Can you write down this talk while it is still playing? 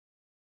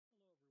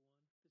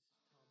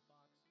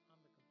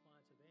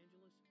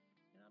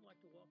I'd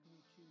like to welcome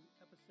you to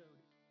episode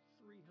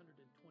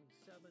 327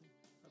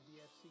 of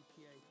the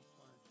FCPA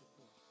Compliance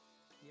Report.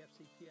 The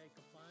FCPA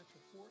Compliance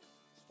Report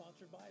is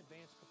sponsored by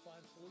Advanced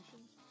Compliance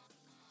Solutions,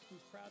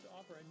 who's proud to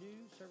offer a new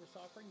service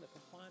offering, the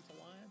Compliance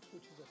Alliance,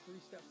 which is a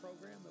three-step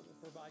program that will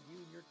provide you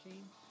and your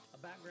team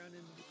a background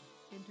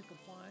into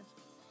compliance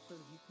so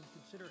that you can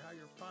consider how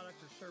your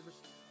product or service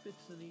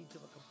fits the needs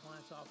of a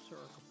compliance officer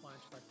or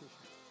compliance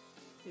practitioner.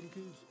 It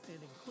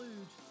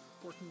includes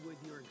working with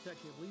your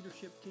executive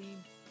leadership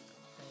team,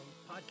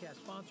 a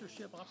podcast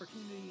sponsorship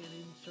opportunity, and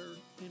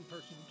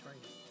in-person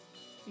training.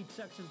 Each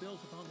section builds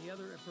upon the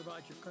other and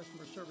provides your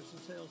customer service and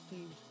sales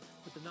teams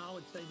with the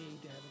knowledge they need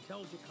to have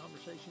intelligent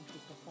conversations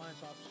with compliance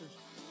officers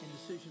and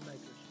decision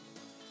makers.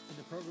 When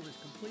the program is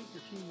complete,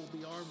 your team will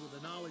be armed with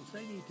the knowledge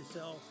they need to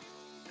sell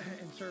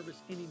and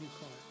service any new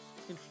client.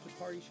 Interested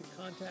parties should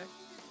contact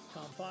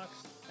Tom Fox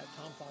at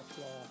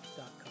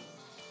tomfoxlaw.com.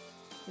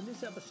 In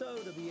this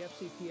episode of the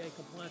FCPA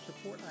Compliance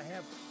Report, I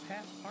have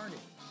Pat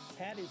Harnett.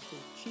 Pat is the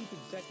Chief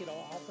Executive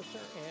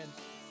Officer and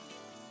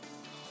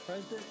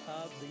President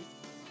of the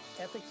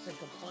Ethics and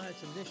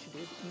Compliance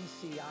Initiative,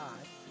 ECI,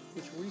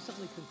 which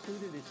recently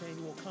concluded its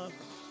annual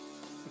conference.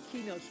 The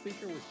keynote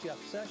speaker was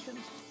Jeff Sessions.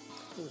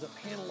 There was a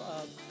panel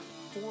of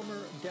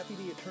former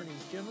Deputy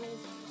Attorneys General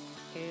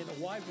and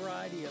a wide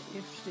variety of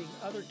interesting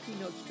other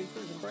keynote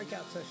speakers and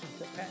breakout sessions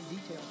that Pat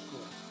details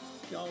for us.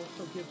 She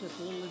also gives us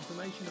a little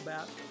information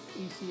about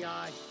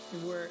ECI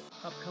and where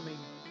upcoming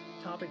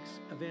topics,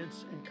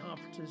 events, and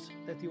conferences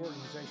that the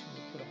organization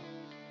will put on.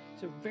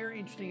 It's a very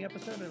interesting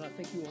episode, and I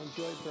think you will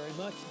enjoy it very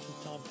much. This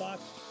is Tom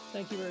Fox.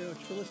 Thank you very much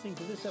for listening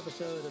to this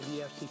episode of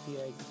the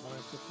FCPA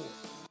Compliance Report.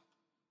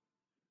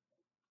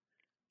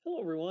 Hello,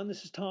 everyone.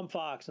 This is Tom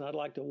Fox, and I'd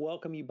like to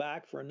welcome you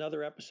back for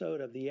another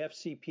episode of the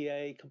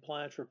FCPA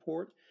Compliance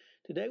Report.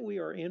 Today, we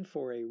are in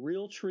for a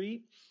real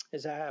treat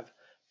as I have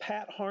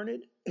Pat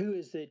Harnett, who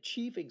is the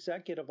Chief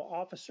Executive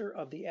Officer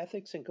of the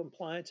Ethics and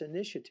Compliance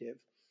Initiative.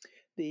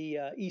 The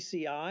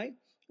ECI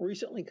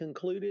recently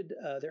concluded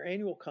their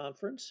annual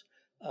conference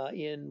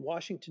in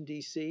Washington,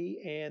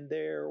 D.C., and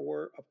there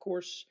were, of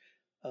course,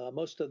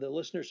 most of the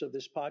listeners of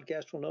this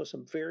podcast will know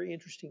some very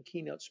interesting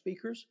keynote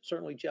speakers.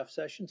 Certainly Jeff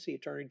Sessions, the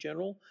Attorney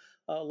General,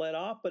 led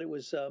off, but it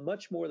was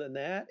much more than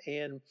that.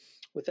 And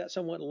with that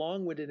somewhat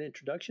long-winded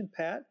introduction,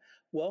 Pat,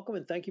 welcome,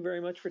 and thank you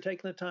very much for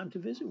taking the time to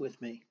visit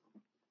with me.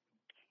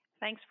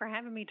 Thanks for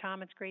having me,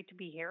 Tom. It's great to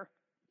be here.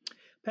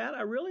 Pat,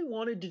 I really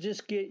wanted to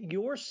just get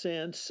your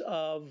sense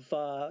of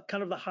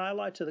kind of the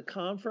highlights of the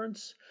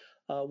conference,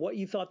 what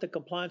you thought the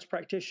compliance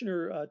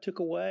practitioner took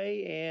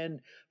away, and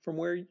from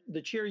where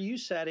the chair you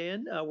sat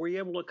in, were you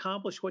able to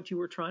accomplish what you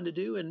were trying to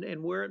do,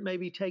 and where it may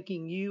be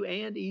taking you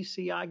and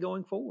ECI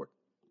going forward?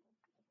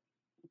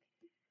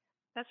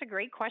 That's a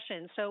great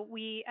question. So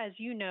we, as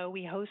you know,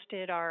 we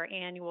hosted our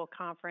annual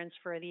conference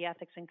for the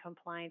Ethics and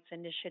Compliance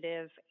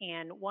Initiative.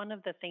 And one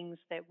of the things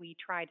that we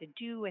try to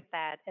do with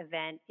that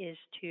event is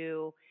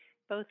to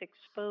both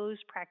expose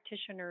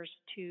practitioners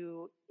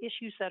to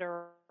issues that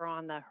are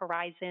on the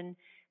horizon.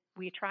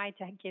 We try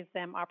to give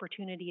them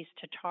opportunities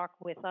to talk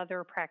with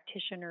other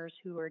practitioners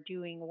who are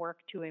doing work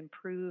to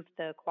improve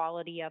the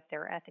quality of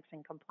their ethics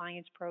and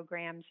compliance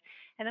programs.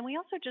 And then we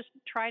also just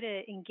try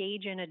to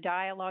engage in a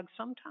dialogue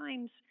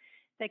sometimes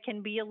that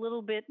can be a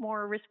little bit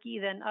more risky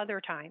than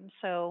other times.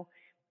 So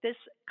this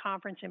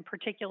conference in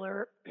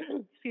particular,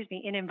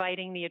 in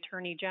inviting the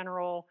Attorney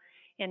General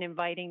and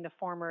inviting the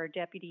former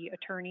Deputy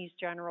Attorneys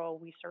General,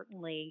 we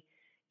certainly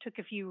took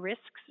a few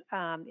risks.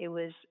 It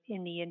was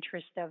in the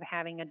interest of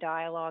having a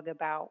dialogue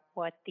about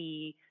what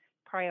the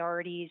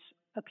priorities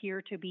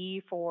appear to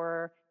be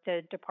for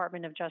the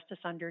Department of Justice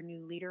under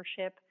new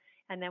leadership.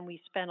 And then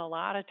we spent a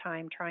lot of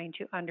time trying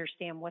to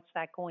understand what's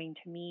that going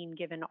to mean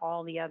given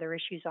all the other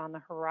issues on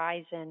the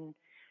horizon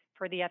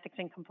for the ethics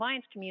and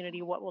compliance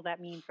community. What will that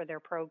mean for their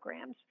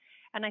programs?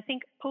 And I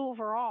think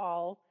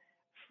overall,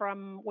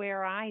 from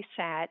where I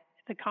sat,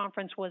 the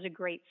conference was a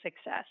great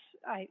success.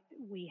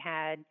 We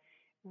had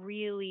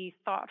really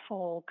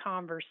thoughtful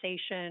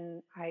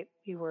conversation.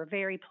 We were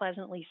very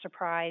pleasantly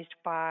surprised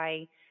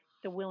by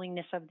the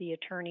willingness of the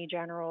Attorney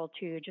General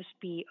to just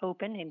be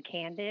open and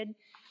candid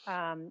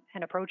and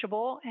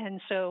approachable.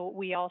 And so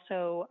we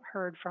also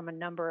heard from a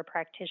number of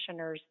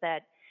practitioners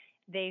that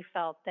they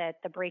felt that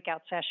the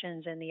breakout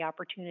sessions and the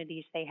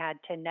opportunities they had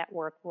to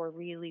network were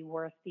really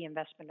worth the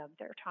investment of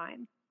their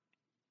time.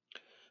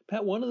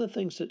 Pat, one of the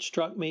things that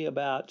struck me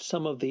about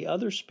some of the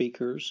other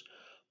speakers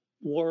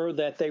were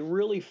that they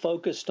really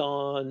focused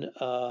on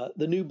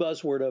the new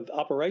buzzword of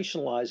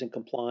operationalizing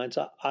compliance.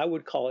 I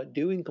would call it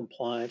doing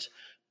compliance,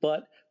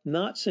 but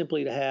not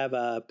simply to have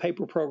a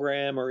paper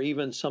program or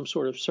even some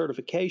sort of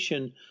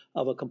certification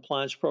of a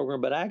compliance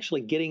program, but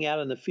actually getting out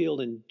in the field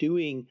and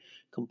doing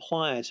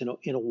compliance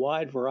in a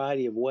wide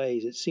variety of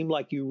ways. It seemed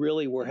like you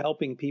really were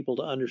helping people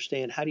to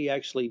understand how do you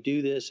actually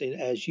do this in,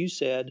 as you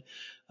said,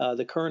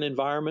 the current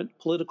environment,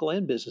 political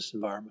and business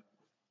environment.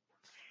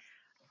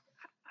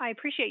 I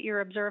appreciate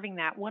your observing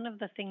that. One of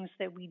the things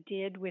that we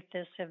did with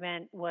this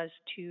event was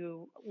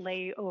to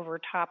lay over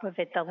top of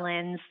it the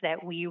lens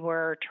that we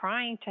were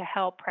trying to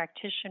help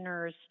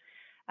practitioners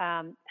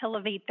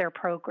elevate their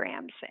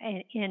programs,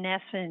 and in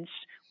essence,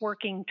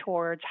 working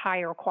towards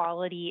higher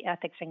quality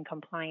ethics and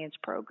compliance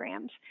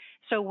programs.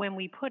 So when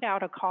we put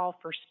out a call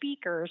for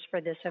speakers for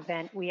this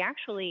event, we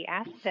actually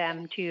asked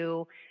them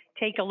to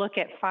take a look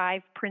at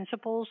 5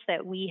 principles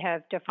that we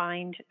have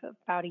defined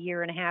about a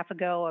year and a half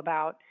ago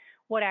about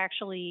what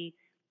actually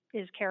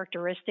is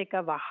characteristic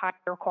of a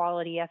higher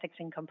quality ethics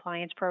and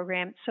compliance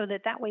program, so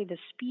that way the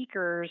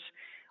speakers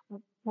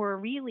were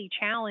really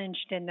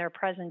challenged in their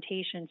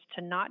presentations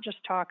to not just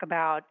talk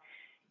about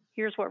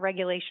here's what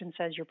regulation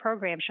says your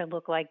program should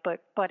look like,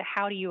 but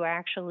how do you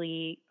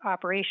actually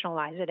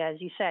operationalize it? As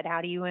you said,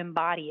 how do you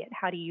embody it?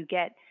 How do you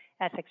get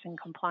ethics and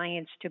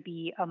compliance to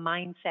be a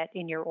mindset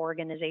in your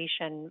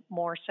organization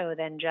more so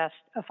than just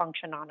a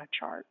function on a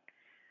chart?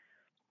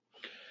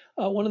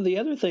 One of the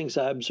other things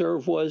I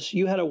observed was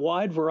you had a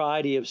wide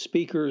variety of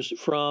speakers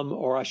from,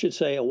 or I should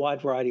say, a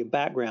wide variety of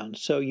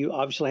backgrounds. So you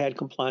obviously had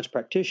compliance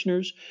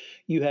practitioners,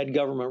 you had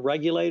government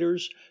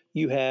regulators,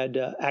 you had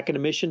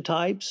academician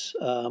types.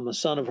 I'm a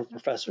son of a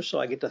professor, so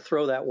I get to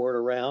throw that word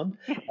around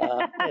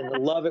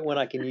and love it when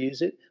I can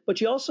use it. But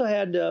you also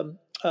had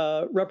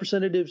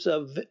representatives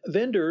of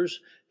vendors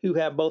who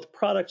have both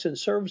products and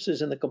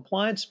services in the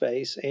compliance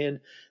space.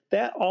 And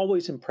that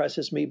always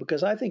impresses me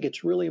because I think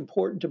it's really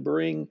important to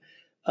bring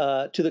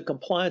to the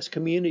compliance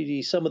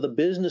community some of the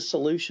business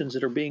solutions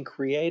that are being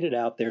created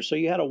out there. So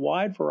you had a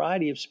wide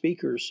variety of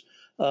speakers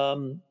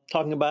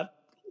talking about,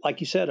 like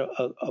you said,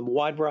 a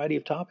wide variety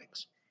of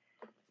topics.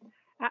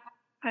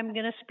 I'm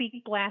going to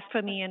speak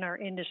blasphemy in our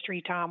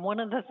industry, Tom. One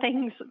of the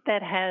things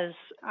that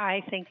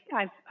I think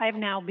I've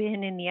now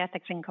been in the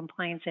ethics and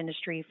compliance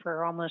industry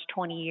for almost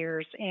 20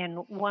 years, and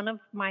one of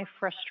my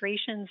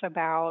frustrations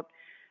about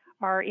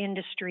our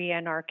industry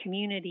and our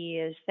community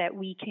is that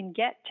we can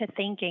get to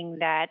thinking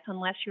that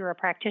unless you're a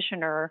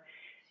practitioner,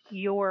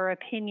 your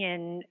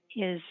opinion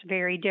is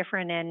very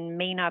different and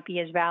may not be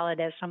as valid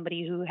as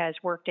somebody who has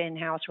worked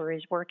in-house or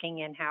is working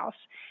in-house.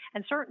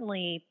 And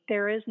certainly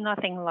there is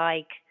nothing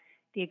like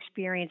the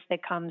experience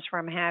that comes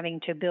from having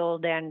to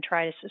build and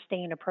try to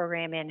sustain a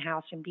program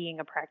in-house and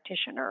being a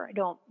practitioner. I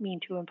don't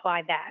mean to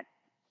imply that,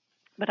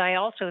 but I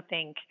also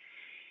think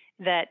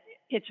that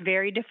it's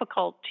very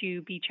difficult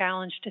to be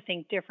challenged to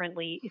think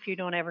differently if you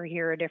don't ever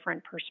hear a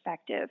different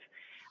perspective.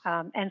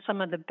 And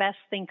some of the best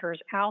thinkers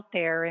out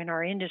there in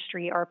our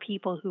industry are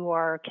people who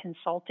are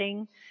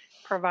consulting,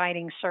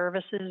 providing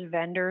services,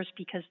 vendors,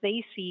 because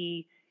they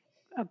see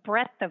a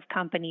breadth of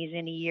companies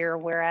in a year,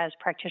 whereas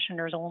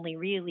practitioners only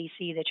really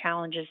see the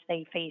challenges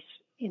they face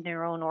in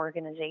their own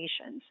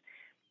organizations.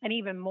 And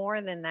even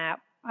more than that,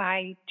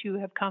 I too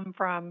have come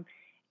from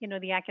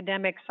the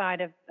academic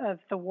side of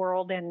the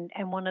world. And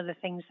one of the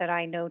things that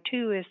I know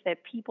too is that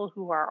people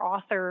who are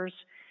authors,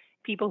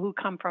 people who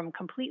come from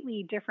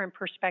completely different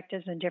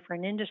perspectives and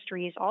different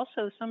industries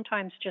also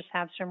sometimes just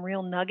have some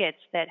real nuggets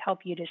that help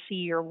you to see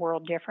your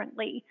world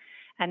differently.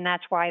 And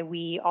that's why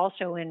we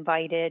also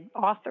invited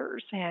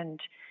authors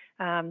and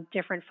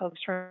different folks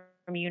from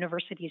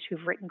universities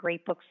who've written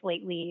great books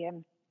lately.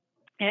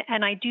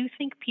 And I do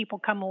think people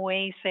come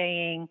away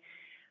saying,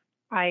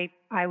 I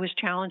was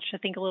challenged to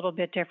think a little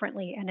bit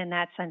differently, and in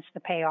that sense, the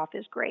payoff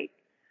is great.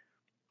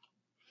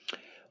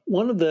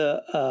 One of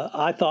the,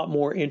 I thought,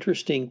 more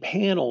interesting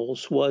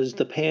panels was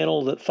the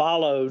panel that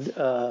followed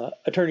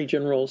Attorney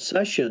General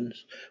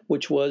Sessions,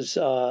 which was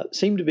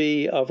seemed to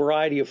be a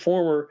variety of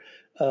former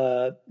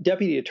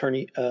deputy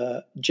attorney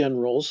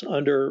generals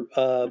under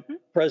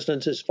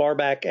presidents as far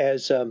back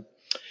as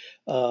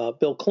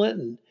Bill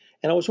Clinton.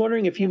 And I was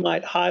wondering if you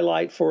might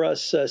highlight for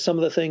us some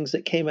of the things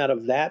that came out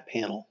of that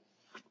panel.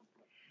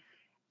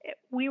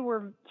 We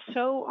were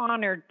so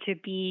honored to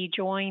be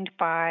joined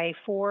by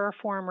 4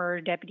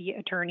 former deputy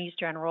attorneys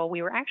general.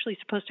 We were actually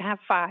supposed to have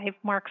 5.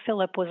 Mark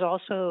Phillip was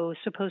also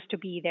supposed to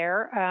be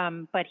there,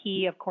 but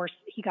he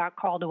got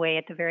called away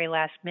at the very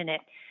last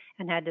minute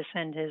and had to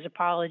send his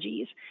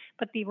apologies.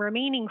 But the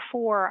remaining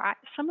 4,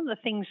 some of the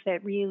things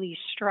that really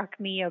struck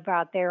me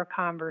about their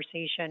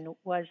conversation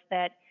was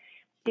that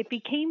it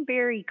became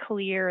very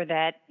clear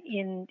that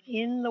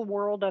in the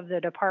world of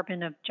the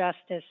Department of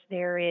Justice,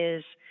 there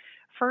is,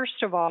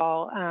 first of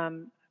all,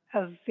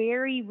 a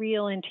very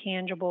real and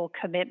tangible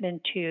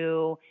commitment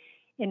to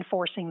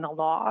enforcing the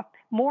law,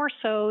 more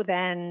so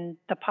than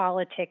the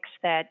politics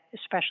that,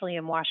 especially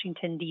in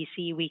Washington,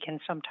 D.C., we can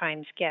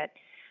sometimes get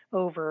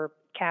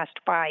overcast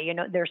by.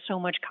 There's so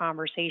much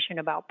conversation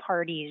about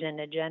parties and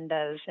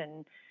agendas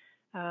and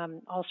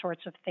all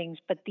sorts of things.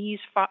 But these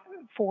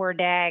 4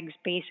 DAGs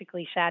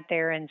basically sat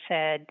there and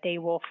said they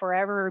will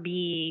forever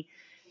be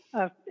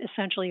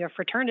essentially a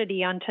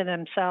fraternity unto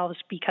themselves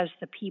because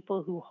the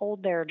people who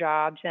hold their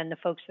jobs and the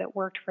folks that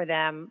worked for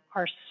them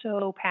are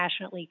so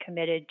passionately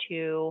committed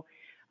to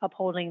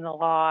upholding the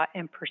law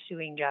and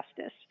pursuing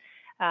justice.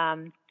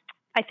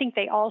 I think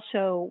they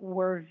also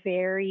were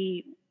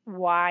very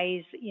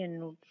wise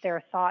in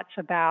their thoughts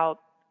about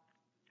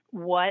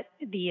what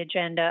the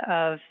agenda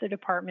of the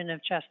Department of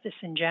Justice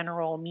in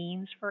general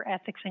means for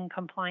ethics and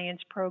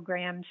compliance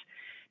programs.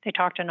 They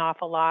talked an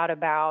awful lot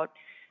about,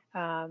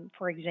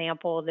 for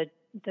example,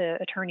 the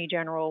Attorney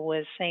General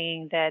was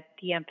saying that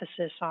the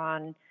emphasis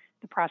on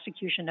the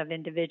prosecution of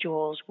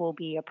individuals will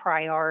be a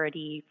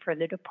priority for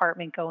the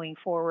department going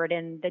forward.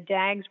 And the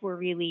DAGs were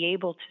really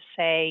able to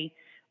say,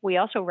 we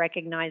also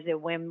recognize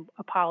that when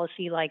a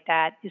policy like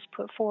that is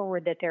put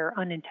forward, that there are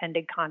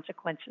unintended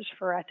consequences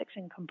for ethics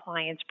and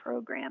compliance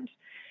programs.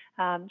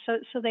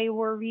 So they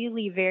were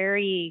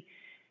really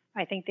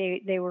I think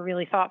they were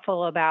really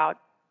thoughtful about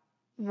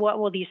what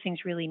will these things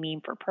really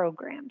mean for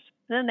programs.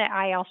 And then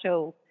I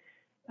also,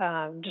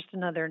 just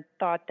another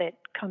thought that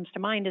comes to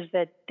mind is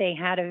that they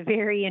had a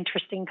very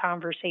interesting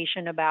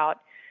conversation about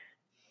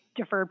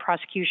deferred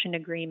prosecution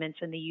agreements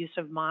and the use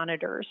of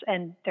monitors.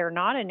 And they're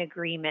not in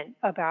agreement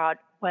about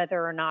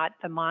whether or not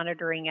the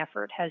monitoring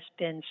effort has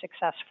been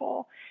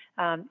successful.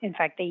 In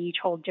fact, they each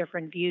hold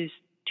different views.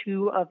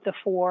 2 of the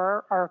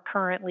 4 are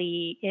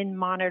currently in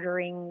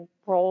monitoring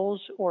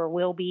roles or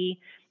will be.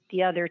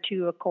 The other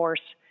 2, of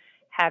course,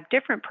 have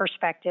different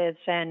perspectives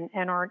and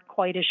aren't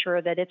quite as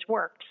sure that it's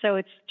worked. So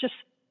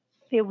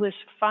it was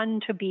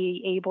fun to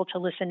be able to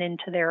listen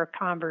into their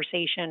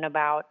conversation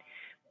about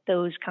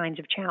those kinds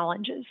of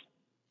challenges.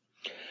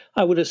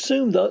 I would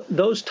assume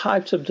those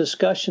types of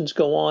discussions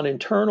go on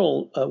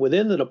internal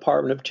within the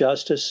Department of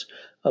Justice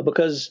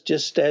because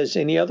just as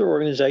any other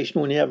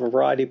organization, when you have a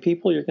variety of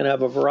people, you're going to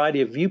have a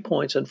variety of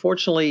viewpoints.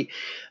 Unfortunately,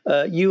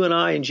 you and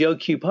I and Joe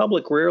Q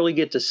Public rarely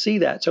get to see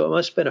that. So it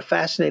must have been a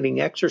fascinating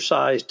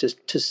exercise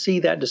to see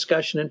that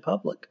discussion in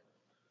public.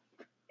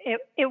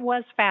 It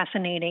was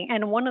fascinating.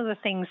 And one of the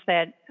things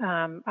that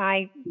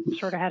I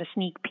sort of had a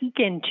sneak peek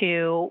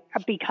into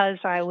because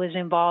I was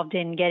involved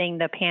in getting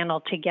the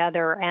panel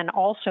together and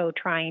also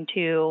trying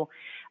to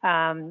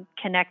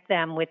connect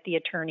them with the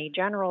Attorney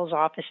General's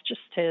office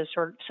just to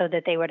so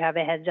that they would have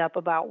a heads up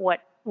about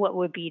what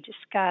would be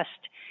discussed.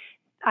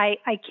 I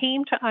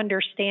came to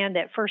understand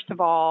that, first of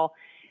all,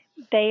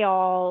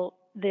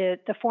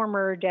 the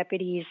former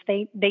deputies,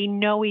 they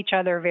know each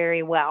other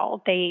very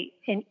well.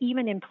 And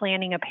even in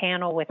planning a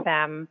panel with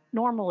them,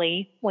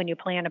 normally when you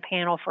plan a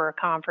panel for a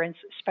conference,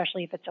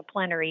 especially if it's a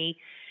plenary,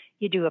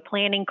 you do a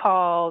planning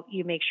call,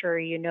 you make sure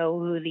you know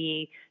who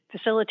the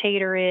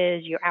facilitator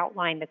is, you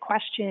outline the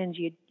questions,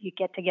 you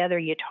get together,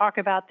 you talk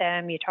about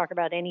them, you talk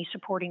about any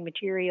supporting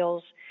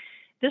materials.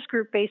 This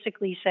group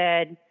basically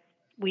said,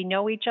 we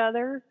know each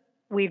other,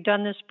 we've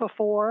done this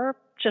before,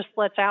 just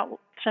let's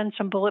send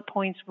some bullet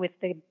points with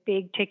the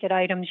big ticket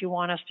items you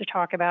want us to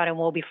talk about and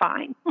we'll be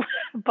fine.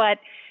 But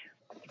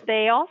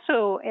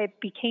it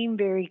became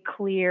very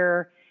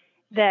clear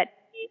that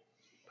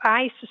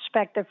I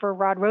suspect that for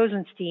Rod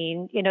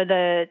Rosenstein,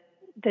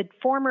 the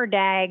former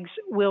DAGs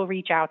will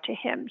reach out to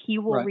him. He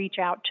will reach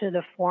out to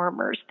the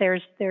formers.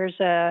 There's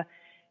a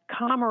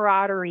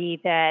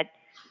camaraderie that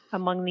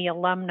among the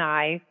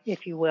alumni,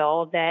 if you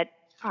will, that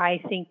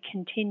I think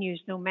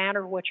continues no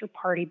matter what your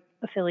party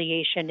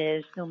affiliation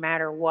is, no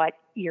matter what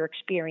your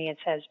experience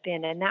has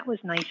been. And that was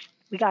nice.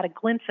 We got a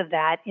glimpse of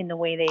that in the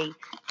way they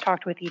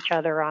talked with each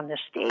other on the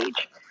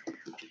stage.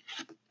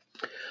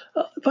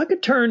 If I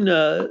could turn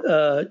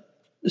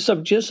this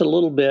up just a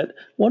little bit,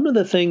 one of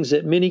the things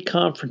that many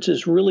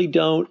conferences really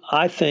don't,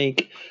 I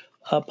think,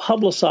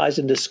 publicize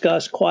and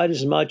discuss quite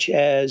as much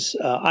as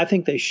I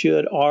think they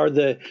should are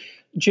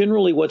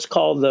generally what's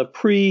called the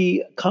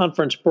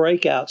pre-conference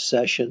breakout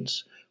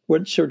sessions,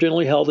 which are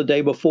generally held the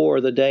day before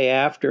or the day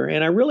after.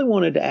 And I really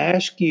wanted to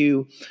ask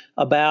you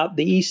about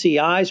the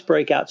ECI's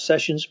breakout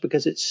sessions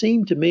because it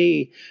seemed to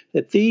me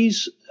that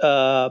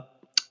the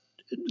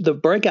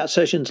breakout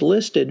sessions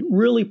listed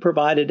really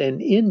provided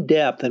an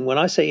in-depth, and when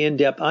I say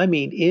in-depth, I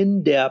mean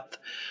in-depth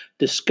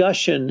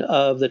discussion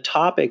of the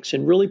topics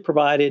and really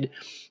provided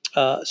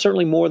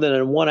certainly more than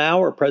a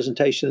 1-hour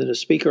presentation that a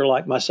speaker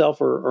like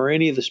myself or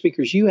any of the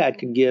speakers you had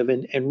could give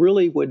and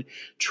really would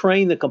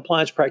train the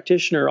compliance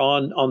practitioner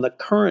on the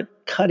current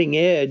cutting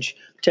edge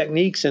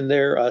techniques and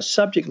their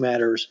subject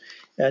matters.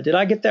 Did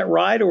I get that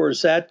right, or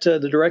is that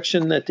the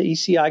direction that the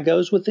ECI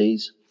goes with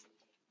these?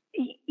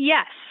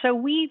 Yes. So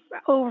we've,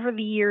 over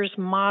the years,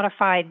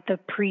 modified the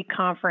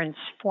pre-conference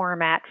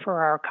format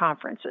for our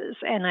conferences.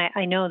 And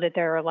I know that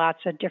there are lots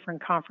of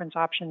different conference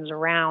options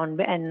around,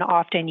 and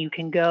often you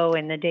can go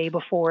in the day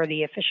before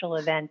the official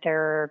event.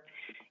 There are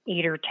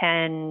 8 or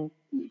 10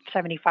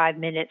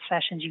 75-minute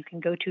sessions you can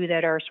go to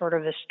that are sort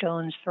of a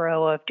stone's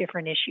throw of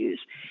different issues.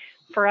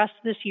 For us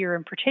this year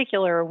in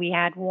particular, we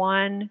had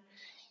one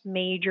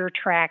major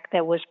track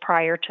that was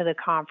prior to the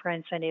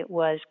conference, and it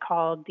was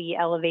called the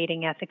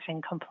Elevating Ethics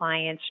and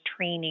Compliance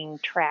Training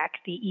Track,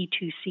 the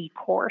E2C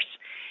course.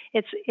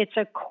 It's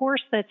a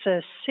course that's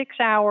a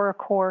 6-hour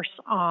course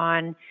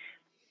on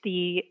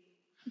the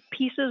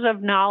pieces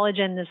of knowledge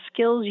and the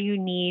skills you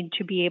need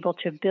to be able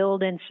to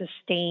build and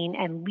sustain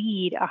and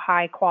lead a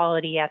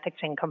high-quality ethics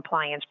and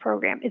compliance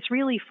program. It's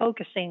really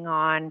focusing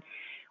on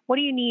what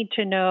do you need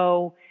to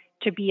know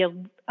to be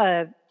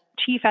a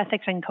chief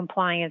ethics and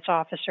compliance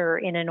officer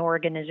in an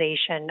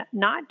organization,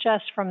 not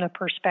just from the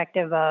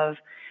perspective of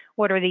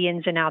what are the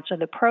ins and outs of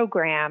the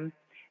program,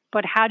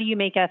 but how do you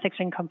make ethics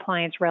and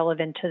compliance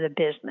relevant to the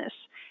business?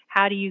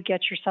 How do you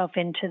get yourself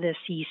into the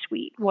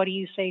C-suite? What do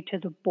you say to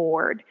the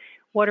board?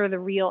 What are the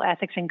real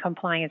ethics and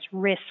compliance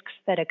risks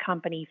that a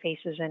company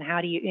faces, and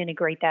how do you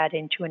integrate that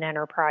into an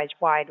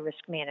enterprise-wide risk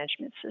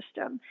management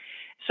system?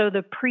 So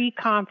the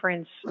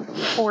pre-conference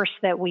course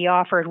that we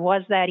offered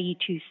was that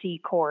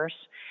E2C course,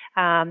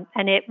 and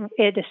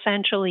it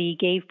essentially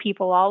gave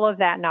people all of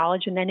that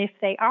knowledge, and then if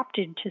they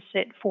opted to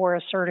sit for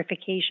a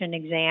certification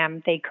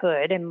exam, they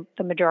could, and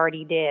the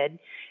majority did,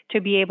 to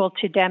be able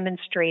to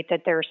demonstrate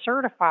that they're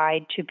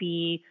certified to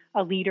be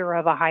a leader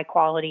of a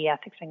high-quality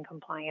ethics and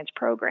compliance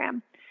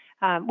program.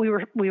 We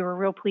were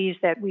real pleased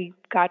that we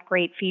got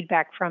great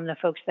feedback from the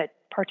folks that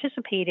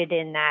participated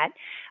in that,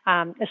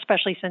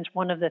 especially since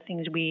one of the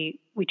things we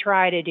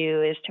try to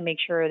do is to make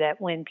sure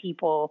that when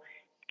people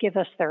give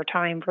us their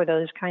time for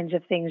those kinds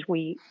of things,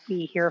 we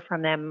hear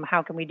from them,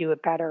 how can we do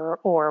it better,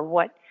 or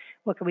what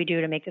can we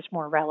do to make this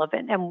more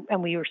relevant?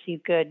 And we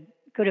received good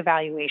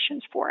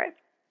evaluations for it.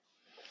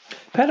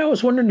 Pat, I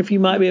was wondering if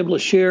you might be able to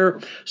share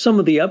some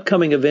of the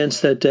upcoming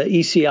events that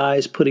ECI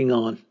is putting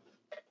on.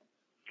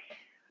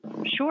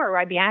 Sure,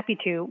 I'd be happy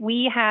to.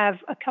 We have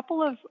a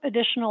couple of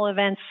additional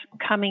events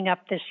coming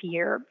up this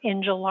year.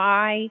 In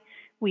July,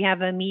 we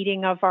have a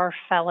meeting of our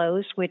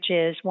fellows, which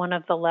is one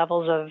of the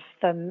levels of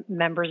the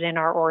members in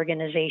our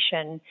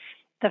organization.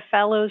 The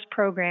fellows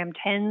program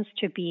tends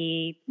to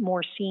be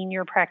more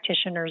senior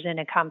practitioners in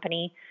a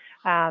company,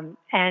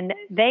 and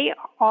they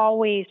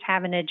always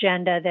have an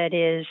agenda that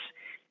is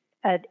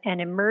an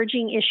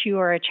emerging issue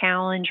or a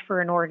challenge for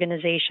an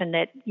organization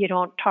that you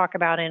don't talk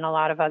about in a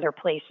lot of other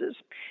places.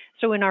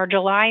 So in our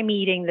July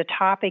meeting, the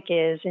topic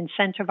is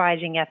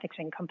incentivizing ethics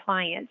and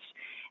compliance.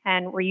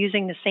 And we're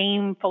using the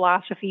same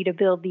philosophy to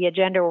build the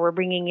agenda. We're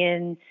bringing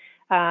in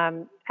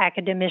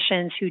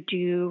academicians who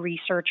do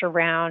research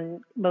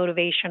around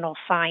motivational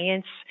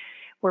science.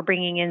 We're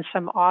bringing in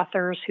some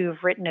authors who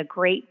have written a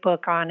great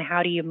book on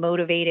how do you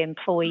motivate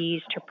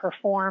employees to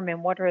perform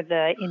and what are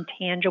the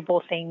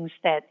intangible things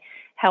that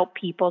help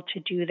people to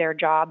do their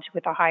jobs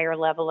with a higher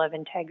level of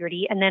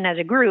integrity. And then as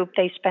a group,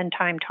 they spend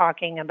time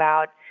talking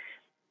about,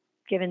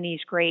 given these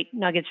great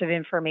nuggets of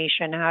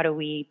information, how do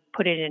we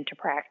put it into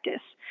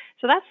practice?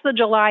 So that's the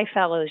July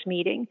Fellows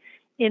meeting.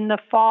 In the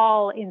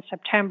fall, in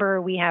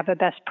September, we have a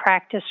best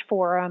practice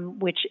forum,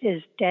 which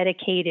is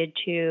dedicated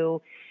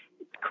to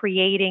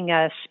creating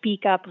a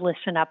speak up,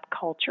 listen up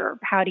culture.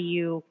 How do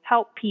you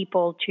help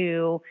people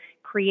to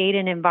create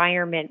an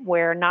environment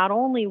where not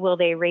only will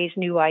they raise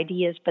new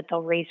ideas, but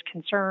they'll raise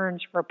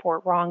concerns,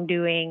 report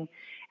wrongdoing,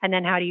 and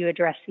then how do you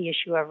address the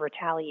issue of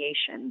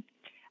retaliation?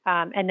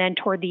 And then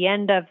toward the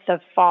end of the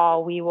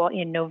fall,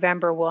 in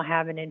November, we'll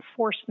have an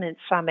enforcement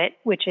summit,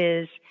 which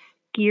is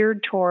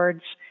geared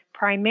towards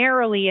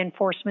primarily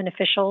enforcement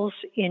officials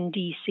in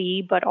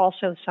DC, but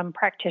also some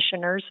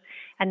practitioners.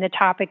 And the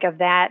topic of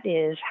that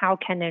is how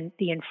can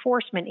the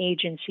enforcement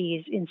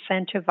agencies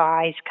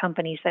incentivize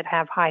companies that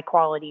have high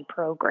quality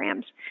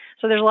programs?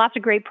 So there's lots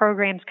of great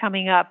programs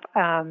coming up.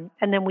 And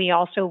then we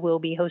also will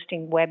be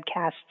hosting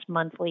webcasts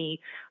monthly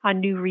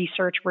on new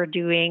research we're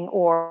doing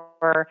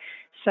or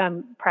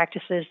some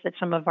practices that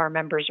some of our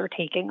members are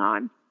taking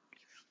on.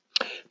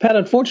 Pat,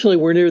 unfortunately,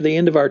 we're near the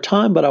end of our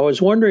time, but I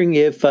was wondering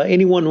if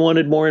anyone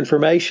wanted more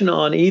information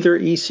on either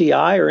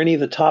ECI or any of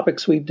the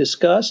topics we've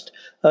discussed.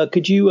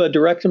 Could you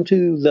direct them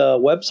to the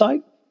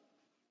website?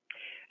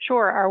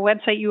 Sure. Our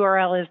website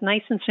URL is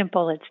nice and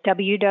simple. It's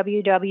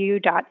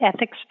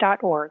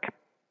www.ethics.org.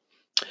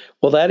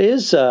 Well, that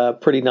is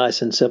pretty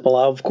nice and simple.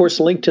 I'll, of course,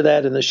 link to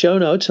that in the show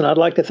notes, and I'd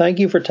like to thank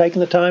you for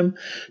taking the time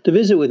to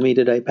visit with me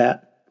today,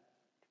 Pat.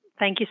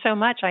 Thank you so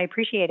much. I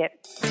appreciate it.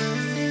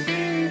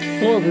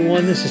 Hello,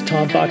 everyone. This is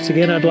Tom Fox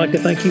again. I'd like to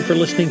thank you for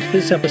listening to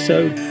this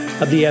episode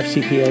of the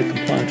FCPA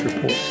Compliance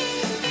Report.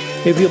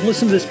 If you've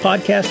listened to this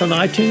podcast on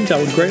iTunes,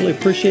 I would greatly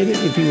appreciate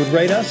it if you would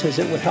rate us, as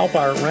it would help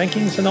our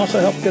rankings and also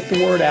help get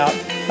the word out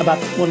about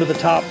one of the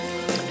top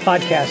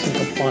podcasts in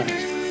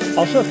compliance.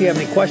 Also, if you have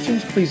any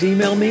questions, please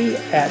email me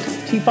at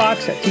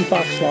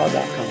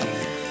tfox@tfoxlaw.com.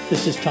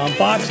 This is Tom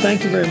Fox.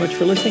 Thank you very much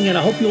for listening, and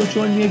I hope you'll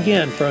join me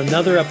again for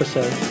another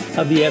episode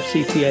of the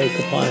FCPA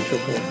Compliance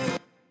Report.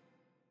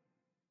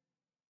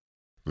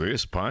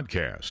 This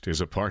podcast is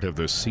a part of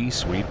the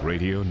C-Suite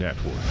Radio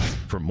Network.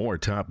 For more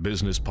top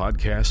business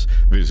podcasts,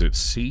 visit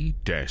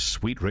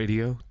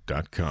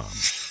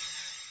c-suiteradio.com.